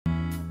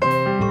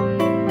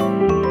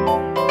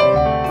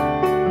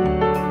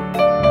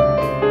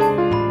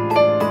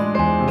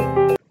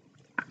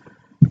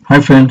Hi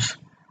friends,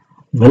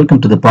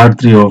 welcome to the part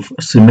 3 of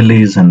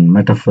Similes and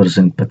Metaphors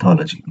in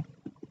Pathology.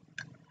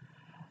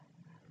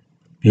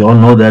 We all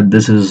know that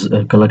this is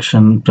a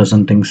collection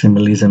presenting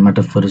similes and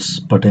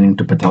metaphors pertaining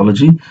to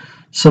pathology.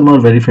 Some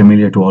are very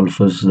familiar to all of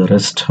us, the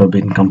rest have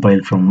been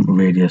compiled from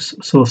various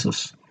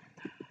sources.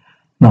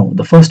 Now,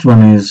 the first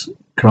one is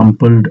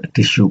crumpled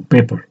tissue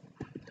paper.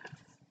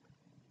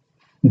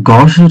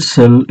 Gaucher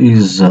cell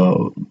is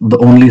the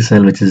only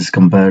cell which is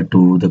compared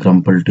to the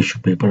crumpled tissue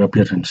paper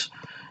appearance.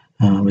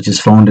 Which is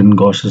found in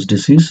Gaucher's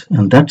disease,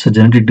 and that's a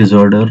genetic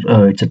disorder.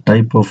 It's a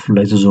type of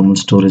lysosomal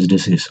storage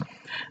disease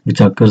which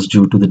occurs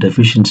due to the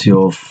deficiency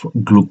of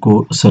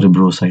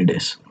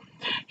glucocerebrosidase.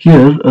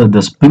 Here,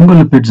 the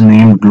sphingolipids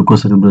named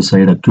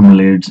glucocerebroside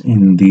accumulates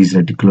in these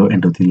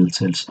reticuloendothelial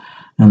cells,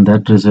 and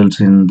that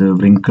results in the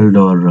wrinkled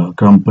or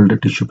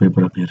crumpled tissue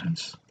paper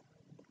appearance.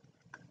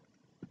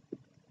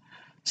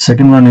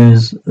 Second one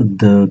is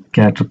the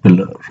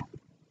caterpillar.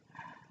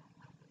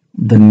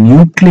 The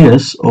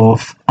nucleus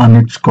of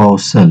Anitschkow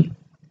cell.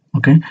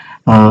 Okay,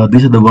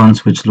 these are the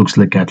ones which looks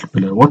like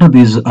caterpillar. What are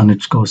these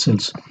Anitschkow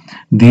cells?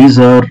 These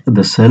are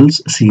the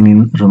cells seen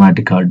in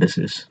rheumatic heart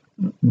disease.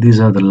 These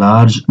are the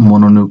large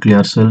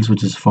mononuclear cells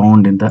which is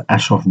found in the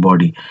Aschoff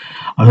body.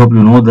 I hope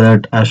you know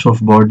that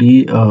Aschoff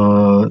body,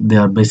 they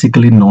are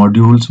basically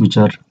nodules which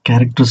are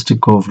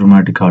characteristic of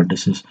rheumatic heart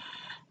disease.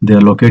 They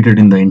are located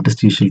in the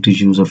interstitial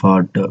tissues of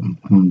heart, the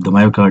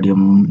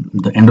myocardium,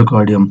 the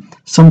endocardium,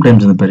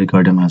 sometimes in the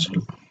pericardium as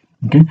well.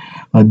 Okay,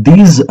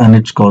 these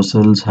Anitschkow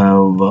cells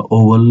have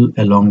oval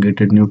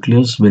elongated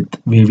nucleus with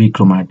wavy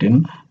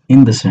chromatin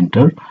in the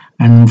center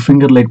and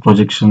finger-like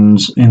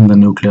projections in the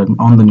nuclear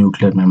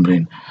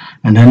membrane,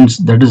 and hence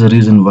that is the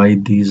reason why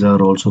these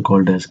are also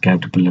called as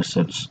caterpillar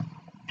cells.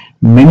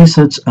 Many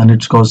such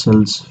Anitschkow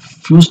cells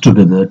fuse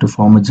together to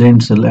form a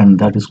giant cell, and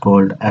that is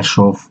called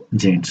Aschoff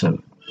giant cell.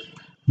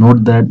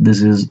 Note that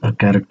this is a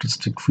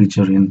characteristic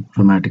feature in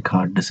rheumatic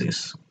heart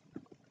disease.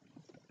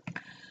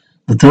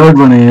 The third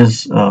one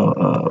is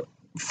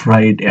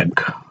fried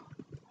egg.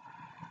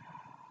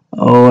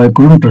 Oh, I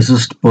couldn't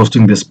resist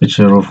posting this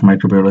picture of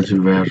microbiology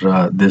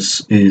where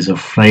this is a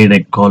fried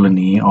egg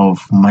colony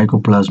of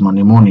Mycoplasma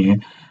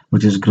pneumoniae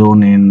which is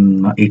grown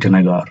in Eton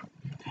agar.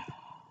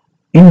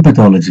 In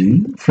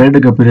pathology, fried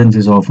egg appearance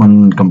is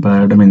often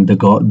compared,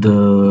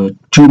 the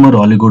tumor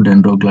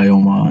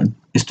oligodendroglioma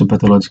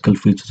histopathological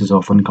features is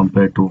often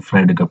compared to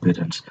fried egg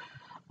appearance.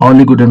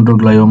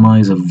 Oligodendroglioma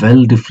is a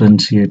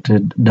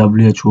well-differentiated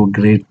WHO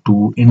grade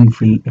 2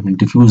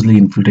 diffusely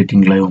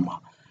infiltrating glioma.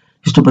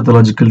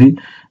 Histopathologically,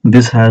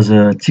 this has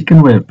a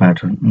chicken wire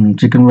pattern.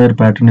 Chicken wire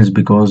pattern is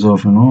because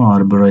of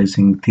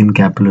arborizing thin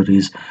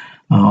capillaries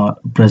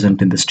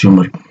present in this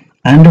tumor,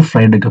 and a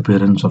fried egg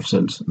appearance of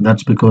cells.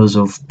 That's because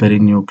of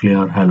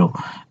perinuclear halo.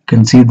 You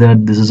can see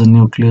that this is a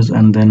nucleus,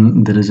 and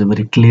then there is a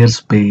very clear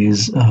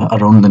space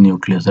around the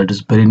nucleus, that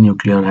is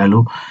perinuclear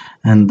halo,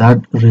 and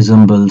that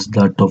resembles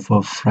that of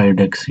a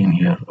fried egg seen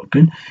here.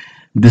 Okay,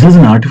 this is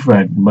an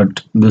artifact,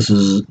 but this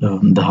is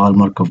the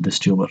hallmark of this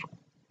tumor.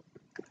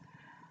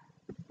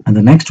 And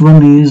the next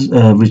one is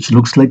which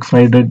looks like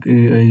fried egg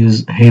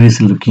is hairy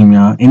cell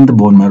leukemia in the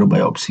bone marrow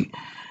biopsy.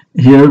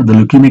 Here, the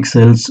leukemic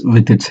cells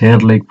with its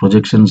hair-like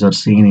projections are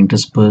seen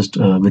interspersed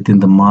within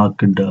the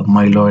marked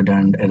myeloid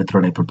and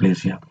erythroid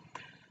hyperplasia.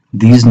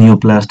 These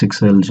neoplastic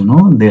cells,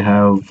 they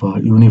have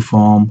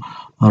uniform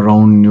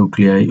round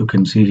nuclei. You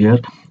can see here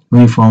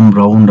uniform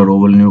round or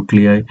oval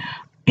nuclei,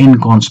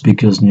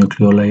 inconspicuous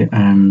nucleoli,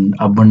 and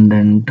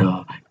abundant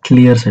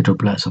clear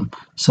cytoplasm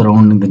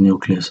surrounding the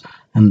nucleus,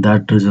 and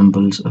that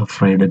resembles a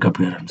fried egg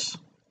appearance.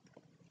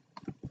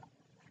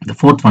 The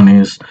fourth one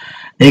is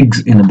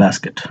eggs in a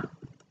basket.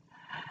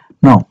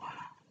 Now,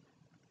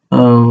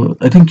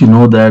 I think you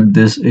know that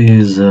this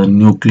is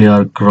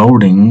nuclear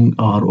crowding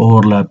or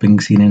overlapping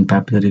seen in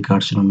papillary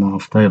carcinoma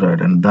of thyroid,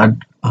 and that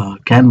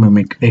can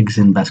mimic eggs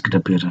in basket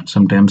appearance.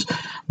 Sometimes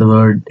the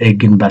word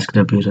egg in basket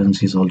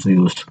appearance is also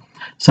used.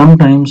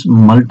 Sometimes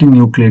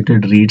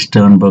multinucleated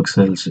Reed-Sternberg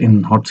cells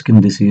in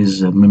Hodgkin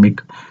disease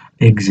mimic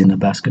eggs in a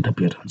basket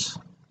appearance.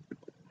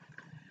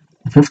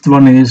 The fifth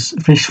one is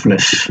fish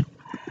flesh.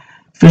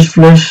 Fish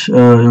flesh,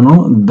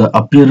 the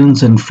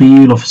appearance and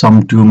feel of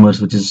some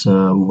tumors, which is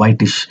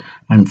whitish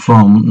and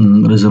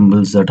firm,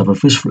 resembles that of a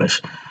fish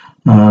flesh,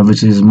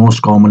 which is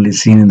most commonly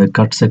seen in the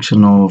cut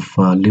section of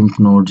lymph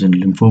nodes in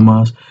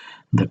lymphomas.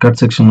 The cut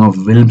section of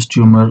Wilms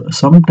tumor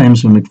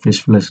sometimes mimic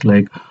fish flesh,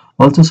 like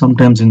also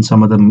sometimes in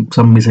some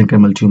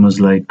mesenchymal tumors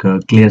like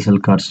clear cell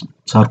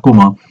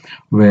sarcoma,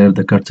 where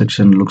the cut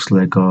section looks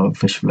like a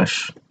fish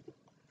flesh.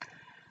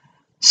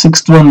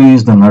 Sixth one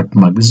is the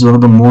nutmeg. This is one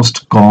of the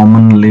most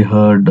commonly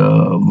heard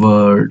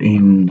word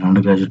in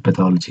undergraduate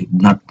pathology.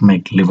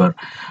 Nutmeg liver.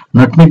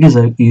 Nutmeg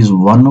is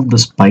one of the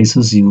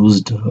spices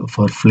used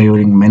for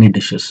flavoring many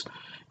dishes,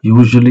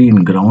 usually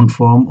in ground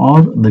form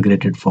or the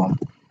grated form.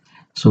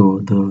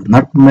 So the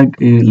nutmeg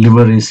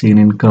liver is seen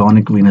in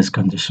chronic venous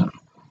congestion.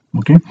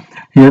 Okay,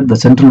 here the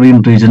central vein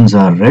regions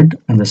are red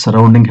and the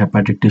surrounding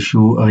hepatic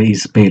tissue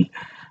is pale.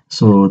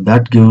 So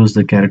that gives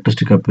the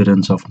characteristic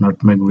appearance of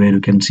nutmeg, where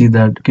you can see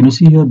that. Can you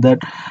see here that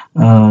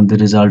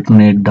there is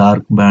alternate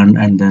dark band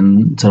and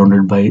then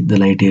surrounded by the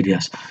light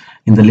areas.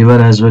 In the liver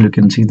as well, you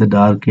can see the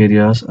dark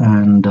areas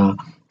and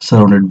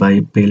surrounded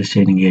by pale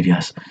staining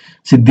areas.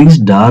 See, these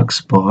dark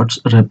spots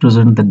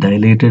represent the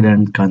dilated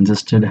and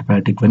congested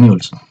hepatic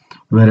venules,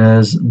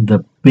 whereas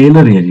the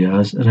paler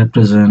areas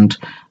represent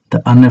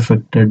the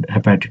unaffected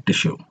hepatic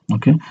tissue.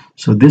 Okay,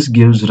 so this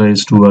gives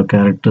rise to a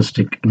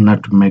characteristic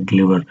nutmeg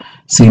liver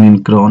seen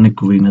in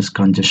chronic venous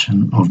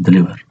congestion of the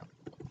liver.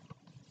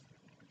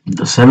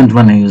 The seventh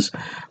one is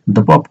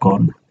the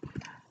popcorn.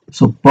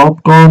 So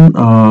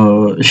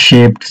popcorn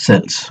shaped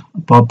cells,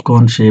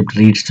 popcorn shaped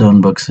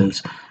Reed-Sternberg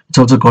cells. It's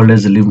also called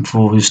as the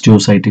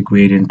lymphohistiocytic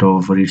variant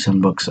of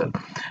Reed-Sternberg cell.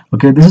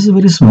 Okay, this is a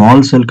very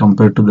small cell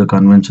compared to the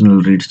conventional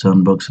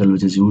Reed-Sternberg cell,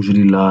 which is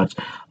usually large,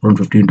 around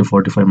 15 to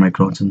 45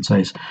 microns in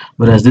size.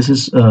 Whereas this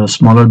is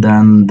smaller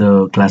than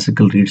the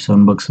classical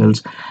Reed-Sternberg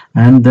cells,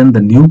 and then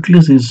the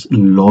nucleus is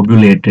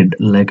lobulated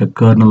like a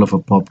kernel of a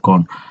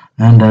popcorn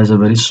and has a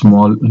very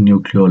small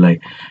nucleoli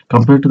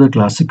compared to the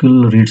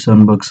classical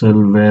Reed-Sternberg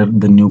cell, where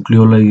the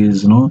nucleoli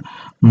is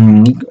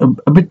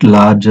a bit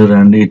larger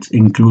and its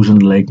inclusion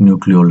like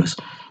nucleolus,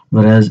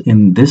 whereas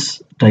in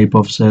this type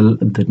of cell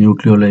the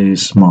nucleoli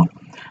is small.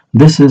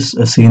 This is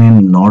seen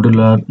in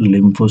nodular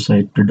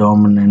lymphocyte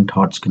predominant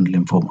Hodgkin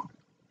lymphoma.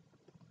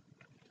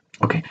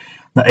 Okay,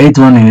 the eighth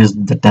one is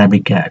the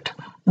tabby cat.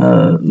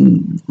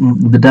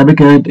 The tabby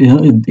cat,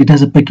 it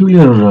has a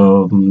peculiar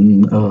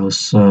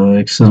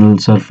external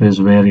surface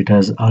where it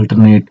has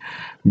alternate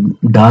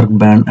dark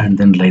band and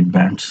then light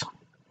bands,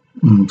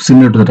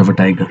 similar to that of a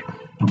tiger.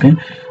 Okay,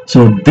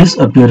 so this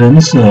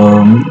appearance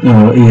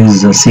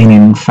is seen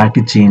in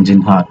fatty change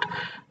in heart,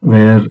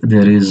 where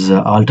there is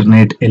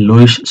alternate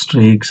yellowish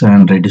streaks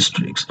and reddish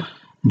streaks.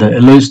 The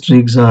yellowish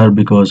streaks are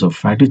because of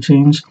fatty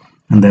change,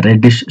 and the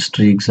reddish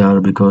streaks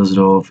are because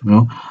of,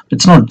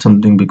 it's not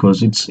something,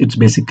 because it's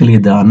basically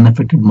the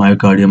unaffected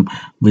myocardium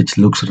which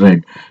looks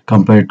red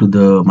compared to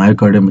the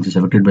myocardium which is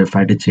affected by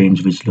fatty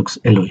change which looks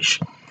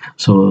yellowish.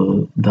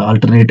 So the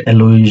alternate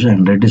yellowish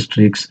and reddish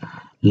streaks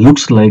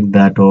looks like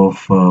that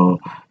of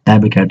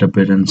tabby cat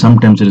appearance.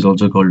 Sometimes it is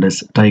also called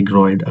as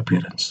tigroid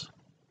appearance.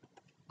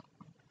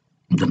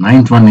 The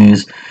ninth one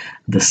is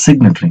the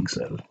signet ring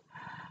cell.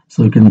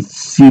 So you can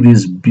see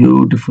these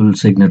beautiful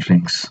signet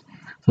rings.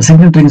 So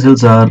signet ring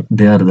cells are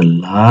the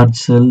large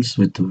cells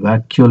with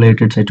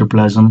vacuolated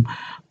cytoplasm.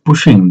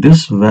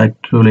 This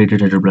vacuolated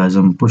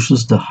cytoplasm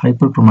pushes the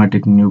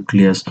hyperchromatic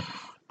nucleus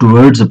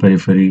towards the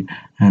periphery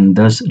and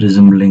thus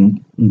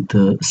resembling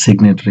the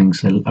signet ring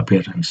cell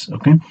appearance.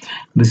 Okay,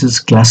 this is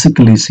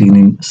classically seen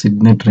in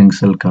signet ring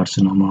cell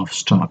carcinoma of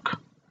stomach.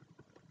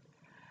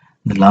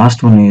 The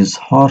last one is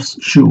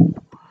horseshoe.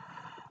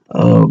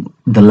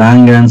 The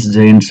Langerhans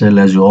giant cell,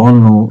 as you all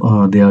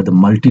know, they are the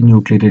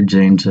multinucleated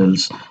giant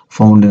cells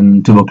found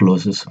in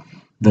tuberculosis.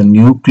 The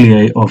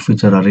nuclei of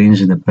which are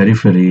arranged in the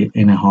periphery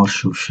in a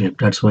horseshoe shape.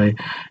 That's why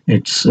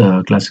it's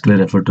classically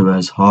referred to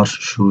as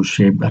horseshoe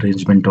shaped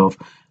arrangement of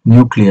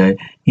nuclei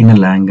in a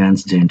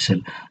Langerhans giant cell.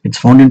 It's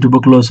found in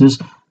tuberculosis.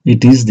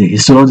 It is the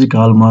histologic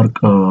hallmark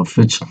of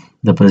which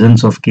the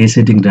presence of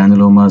caseating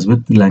granulomas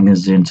with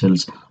Langerhans giant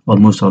cells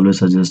almost always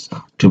suggests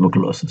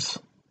tuberculosis.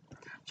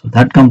 So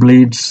that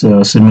completes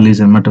Similes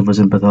and Metaphors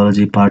in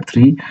Pathology Part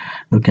 3.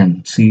 You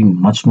can see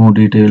much more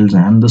details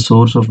and the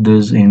source of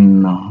this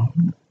in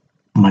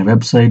my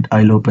website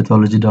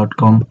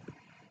ilovepathology.com.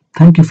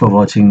 Thank you for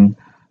watching.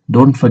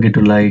 Don't forget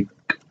to like.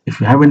 If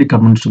you have any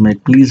comments to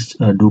make, please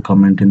do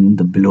comment in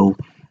the below,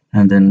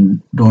 and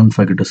then don't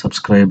forget to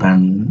subscribe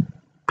and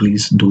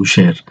please do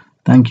share.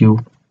 Thank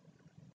you.